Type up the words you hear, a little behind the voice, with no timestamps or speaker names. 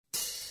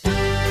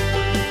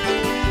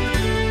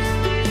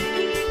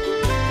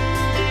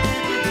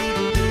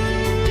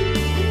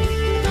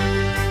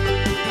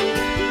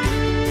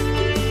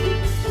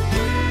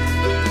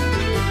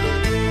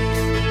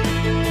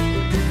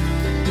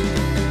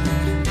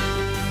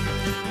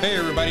Hey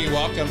everybody,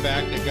 welcome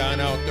back to Gone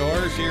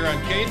Outdoors here on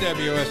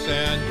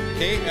KWSN,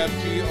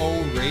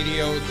 KFGO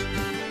Radio's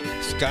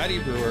Scotty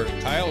Brewer,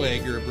 Kyle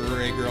Ager,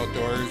 Brewer Ager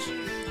Outdoors.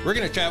 We're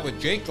going to chat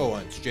with Jake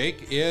Owens.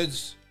 Jake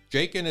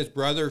and his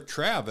brother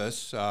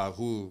Travis,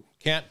 who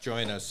can't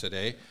join us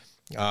today,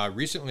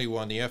 recently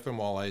won the FM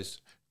Walleyes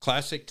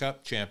Classic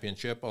Cup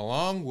Championship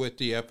along with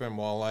the FM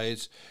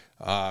Walleyes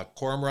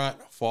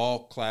Cormorant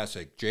Fall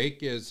Classic. Jake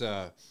is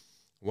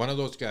one of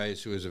those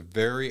guys who is a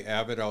very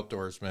avid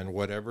outdoorsman.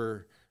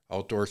 Whatever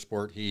outdoor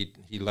sport he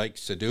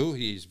likes to do,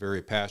 he's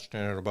very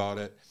passionate about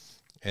it,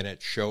 and it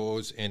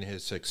shows in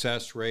his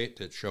success rate,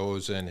 it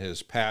shows in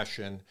his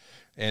passion,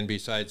 and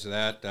besides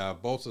that,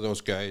 both of those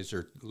guys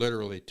are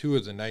literally two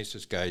of the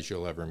nicest guys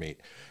you'll ever meet.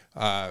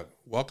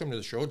 Welcome to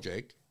the show,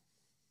 Jake.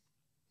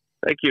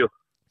 Thank you.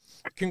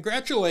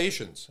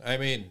 Congratulations. I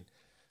mean,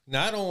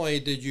 not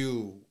only did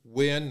you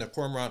win the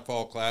Cormorant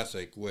Fall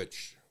Classic,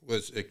 which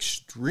was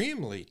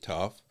extremely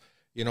tough,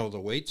 you know, the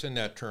weights in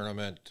that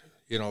tournament,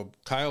 you know,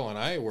 Kyle and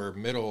I were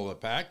middle of the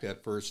pack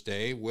that first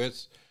day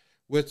with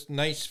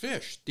nice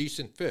fish,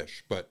 decent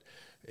fish. But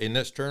in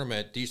this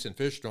tournament, decent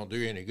fish don't do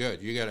you any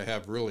good. You got to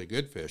have really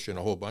good fish and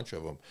a whole bunch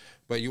of them.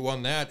 But you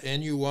won that,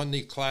 and you won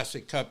the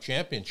Classic Cup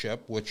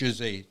Championship, which is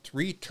a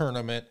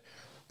 3-tournament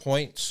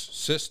points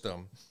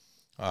system.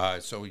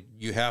 So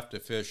you have to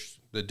fish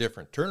the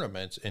different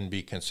tournaments and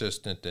be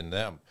consistent in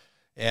them.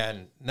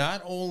 And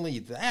not only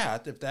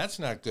that, if that's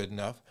not good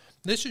enough,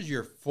 this is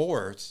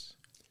yours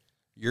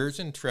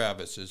and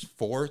Travis's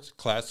fourth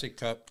Classic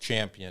Cup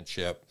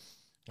Championship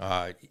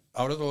out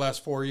of the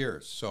last 4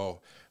 years.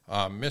 So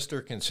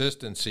Mr.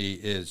 Consistency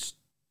is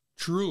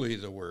truly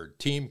the word,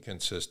 team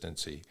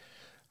consistency.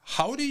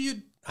 How do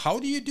you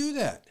do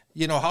that?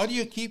 You know, how do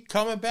you keep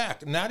coming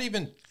back? Not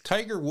even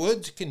Tiger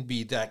Woods can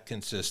be that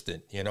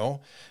consistent, you know?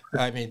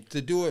 I mean,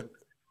 to do it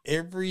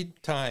every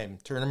time,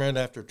 tournament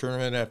after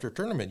tournament after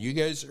tournament, you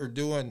guys are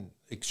doing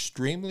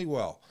extremely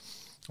well.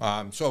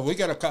 So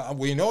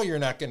we know you're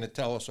not going to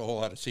tell us a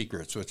whole lot of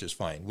secrets, which is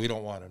fine. We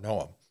don't want to know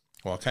them.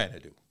 Well, kind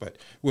of do, but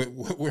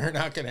we're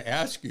not going to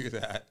ask you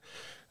that.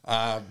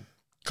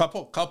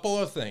 Couple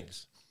of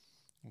things.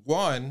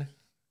 One,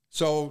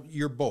 so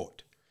your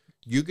boat.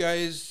 You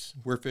guys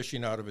were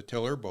fishing out of a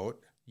tiller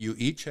boat. You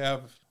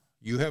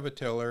have a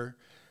tiller.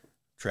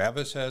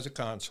 Travis has a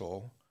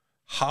console.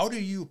 How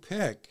do you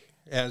pick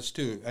as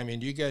to, I mean,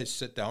 do you guys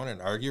sit down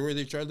and argue with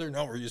each other?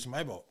 No, we're using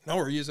my boat. No,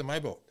 we're using my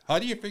boat. How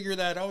do you figure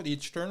that out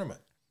each tournament?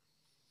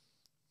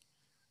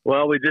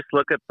 Well, we just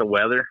look at the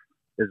weather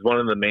is one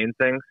of the main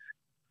things.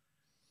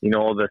 You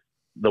know,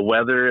 the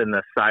weather and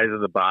the size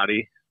of the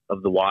body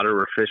of the water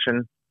we're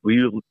fishing.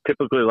 We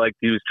typically like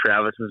to use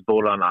Travis's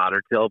boat on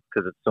Ottertail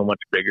because it's so much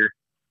bigger.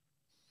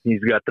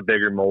 He's got the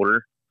bigger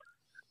motor.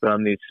 But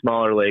on these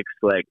smaller lakes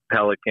like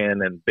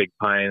Pelican and Big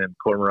Pine and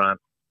Cormorant,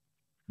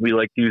 we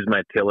like to use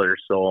my tiller.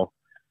 So,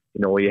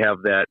 you know, we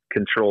have that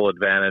control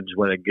advantage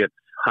when it gets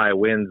high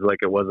winds like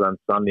it was on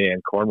Sunday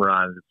in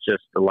Cormorant. It's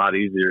just a lot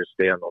easier to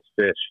stay on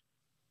those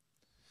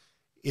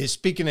fish.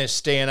 Speaking of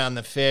staying on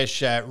the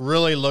fish,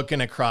 really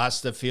looking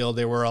across the field,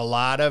 there were a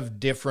lot of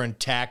different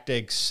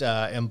tactics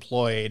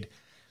employed.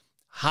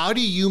 How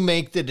do you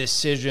make the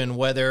decision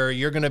whether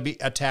you're going to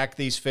attack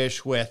these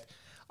fish with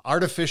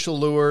artificial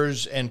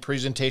lures and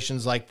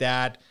presentations like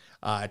that,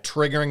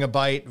 triggering a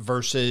bite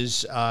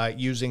versus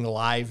using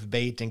live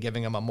bait and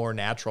giving them a more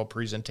natural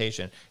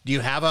presentation? Do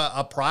you have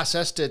a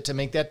process to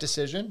make that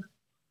decision?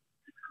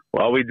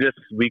 Well, we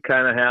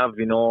kind of have,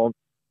 you know,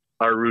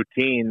 our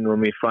routine when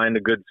we find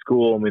a good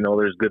school and we know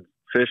there's good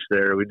fish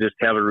there. We just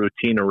have a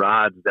routine of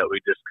rods that we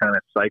just kind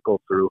of cycle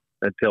through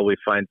until we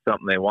find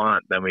something they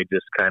want. Then we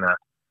just kind of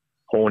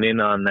hone in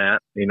on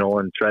that, you know,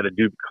 and try to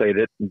duplicate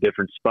it in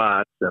different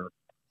spots and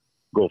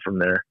go from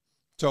there.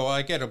 So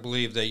I got to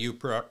believe that you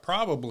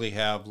probably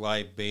have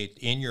live bait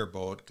in your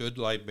boat, good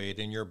live bait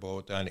in your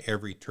boat on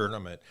every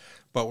tournament.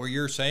 But what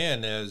you're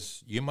saying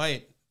is you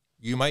might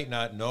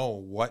not know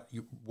what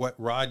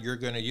rod you're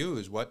going to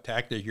use, what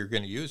tactic you're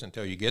going to use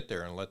until you get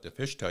there and let the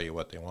fish tell you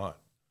what they want.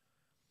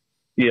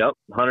 Yep,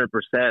 100%.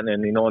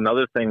 And, you know,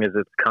 another thing is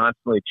it's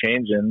constantly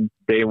changing.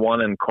 Day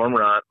one in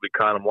Cormorant, we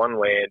caught them one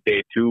way, and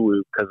day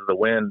two, because of the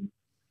wind,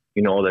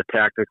 you know, the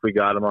tactic we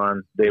got them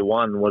on day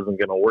one wasn't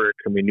going to work,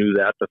 and we knew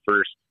that the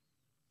first,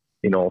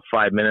 you know,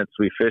 5 minutes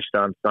we fished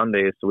on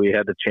Sunday, so we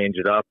had to change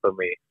it up, and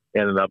we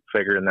ended up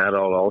figuring that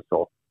out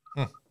also.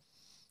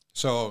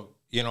 So,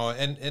 you know,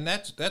 and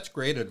that's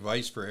great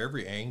advice for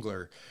every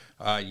angler.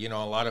 You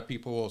know, a lot of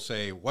people will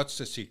say, what's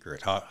the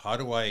secret? How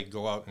do I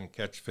go out and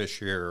catch fish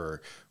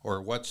here?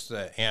 Or what's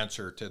the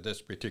answer to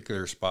this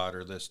particular spot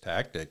or this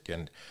tactic?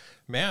 And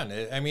man,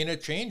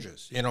 it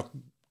changes. You know,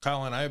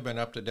 Kyle and I have been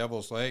up to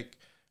Devil's Lake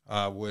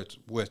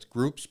with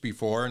groups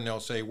before, and they'll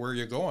say, where are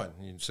you going?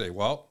 And you say,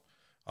 well,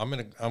 I'm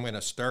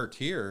gonna start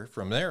here.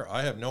 From there,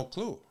 I have no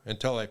clue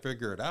until I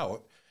figure it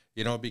out.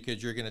 You know,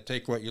 because you're going to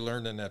take what you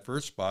learned in that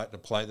first spot and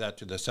apply that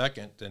to the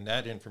second, and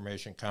that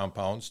information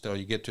compounds till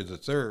you get to the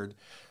third,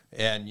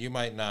 and you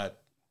might not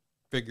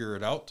figure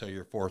it out till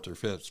your fourth or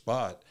fifth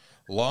spot.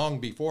 long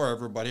before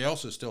everybody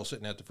else is still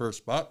sitting at the first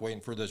spot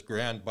waiting for this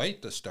grand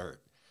bite to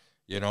start.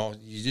 You know,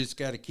 you just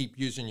got to keep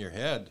using your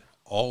head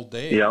all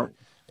day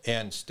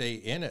and stay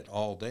in it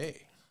all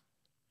day.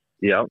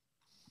 Yep.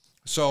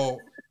 So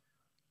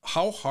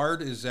how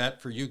hard is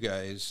that for you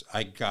guys?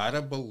 I got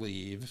to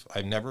believe,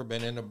 I've never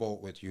been in a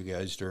boat with you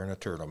guys during a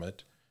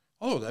tournament.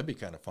 Oh, that'd be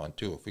kind of fun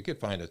too. If we could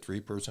find a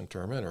 3-person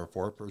tournament or a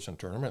 4-person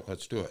tournament,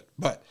 let's do it.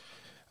 But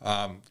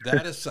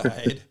that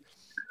aside,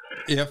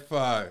 if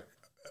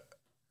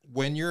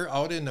when you're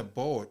out in a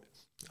boat,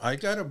 I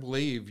got to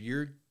believe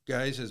your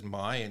guys'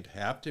 mind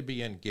have to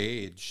be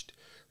engaged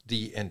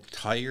the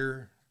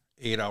entire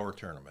 8-hour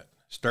tournament,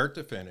 start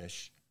to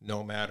finish,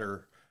 no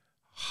matter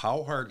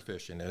how hard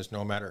fishing is,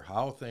 no matter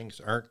how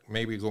things aren't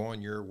maybe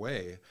going your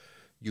way.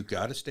 You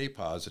got to stay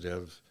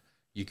positive.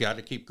 You got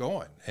to keep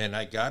going. And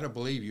I got to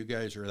believe you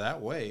guys are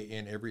that way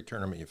in every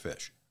tournament you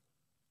fish.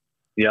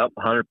 Yep,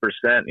 100%.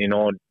 You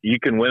know, you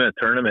can win a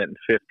tournament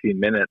in 15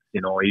 minutes.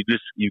 You know,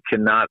 you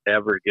cannot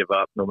ever give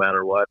up no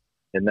matter what.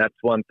 And that's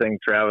one thing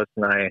Travis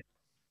and I,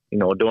 you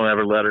know, don't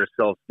ever let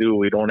ourselves do.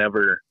 We don't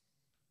ever,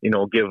 you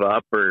know, give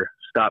up or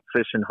stop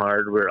fishing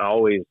hard. We're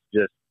always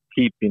just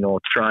keep, you know,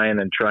 trying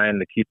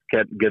to keep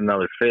get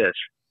another fish.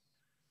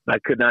 I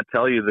could not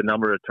tell you the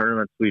number of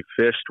tournaments we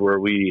fished where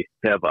we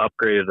have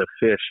upgraded a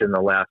fish in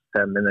the last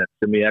 10 minutes.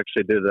 And we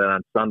actually did that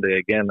on Sunday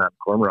again on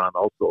Cormorant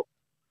also.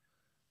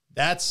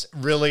 That's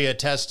really a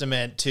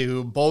testament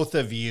to both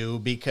of you,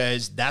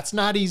 because that's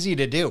not easy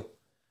to do.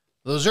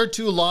 Those are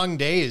 2 long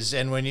days.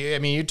 And when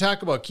you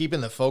talk about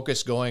keeping the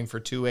focus going for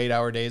 2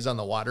 8-hour days on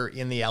the water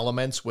in the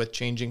elements with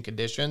changing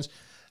conditions,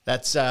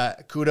 that's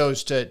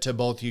kudos to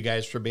both you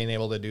guys for being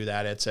able to do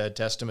that. It's a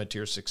testament to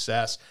your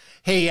success.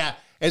 Hey,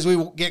 as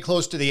we get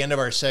close to the end of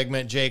our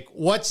segment, Jake,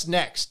 what's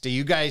next? Do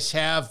you guys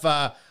have,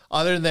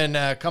 other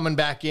than coming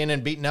back in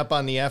and beating up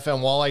on the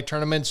FM walleye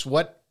tournaments,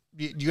 do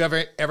you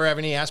ever have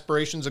any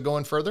aspirations of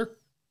going further?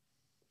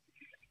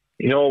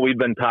 You know, we've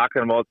been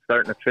talking about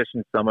starting to fish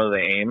in some of the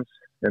Ames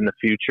in the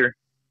future.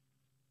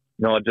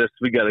 You know,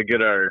 we got to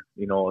get our,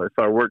 you know, if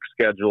our work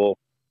schedule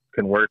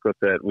can work with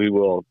it, we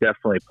will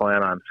definitely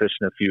plan on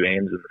fishing a few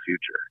Ames in the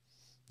future.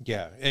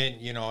 Yeah.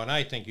 And, you know, and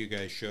I think you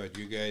guys should.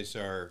 You guys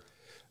are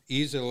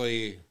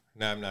easily,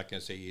 no, I'm not going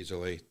to say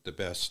easily, the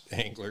best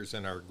anglers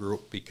in our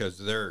group, because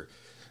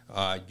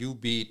you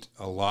beat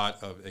a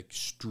lot of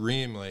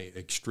extremely,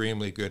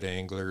 extremely good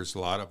anglers, a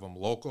lot of them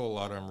local, a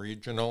lot of them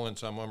regional, and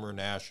some of them are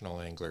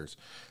national anglers.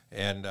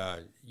 And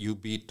you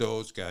beat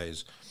those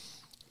guys.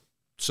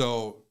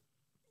 So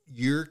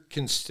your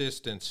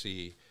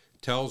consistency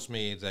tells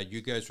me that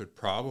you guys would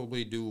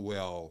probably do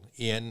well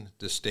in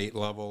the state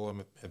level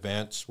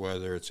events,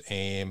 whether it's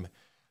AIM,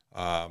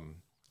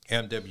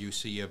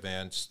 MWC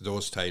events,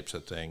 those types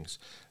of things.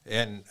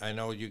 And I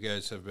know you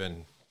guys have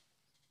been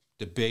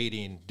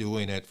debating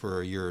doing it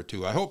for a year or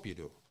two. I hope you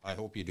do. I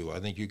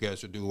think you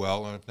guys will do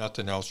well, and if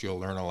nothing else, you'll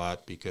learn a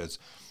lot, because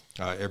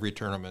every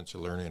tournament's a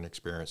learning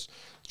experience.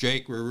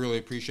 Jake, we really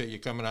appreciate you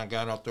coming on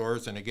Gone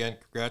Outdoors, and again,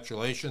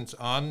 congratulations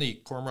on the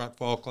Cormorant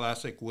Fall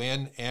Classic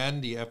win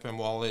and the FM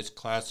Walleyes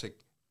Classic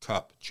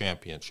Cup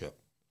Championship.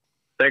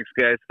 Thanks,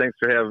 guys. Thanks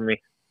for having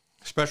me.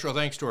 Special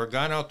thanks to our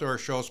Gone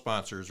Outdoors show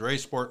sponsors: Ray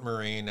Sport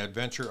Marine,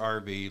 Adventure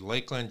RV,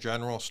 Lakeland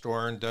General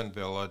Store in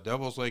Dunvilla,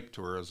 Devil's Lake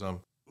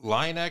Tourism,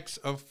 Linex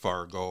of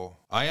Fargo,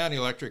 Ion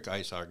Electric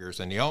Ice Augers,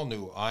 and the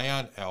all-new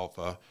Ion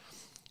Alpha.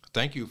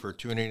 Thank you for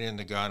tuning in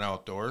to Gone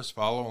Outdoors.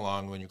 Follow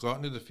along when you go out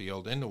into the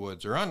field, in the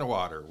woods, or on the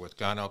water with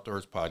Gone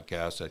Outdoors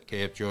Podcasts at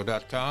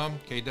kfgo.com,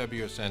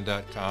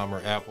 kwsn.com,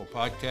 or Apple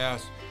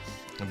Podcasts.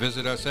 And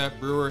visit us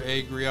at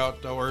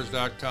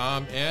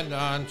breweragriOutdoors.com and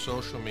on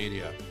social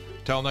media.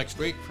 Till next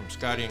week, from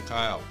Scotty and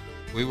Kyle,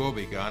 we will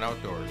be Gone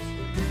Outdoors.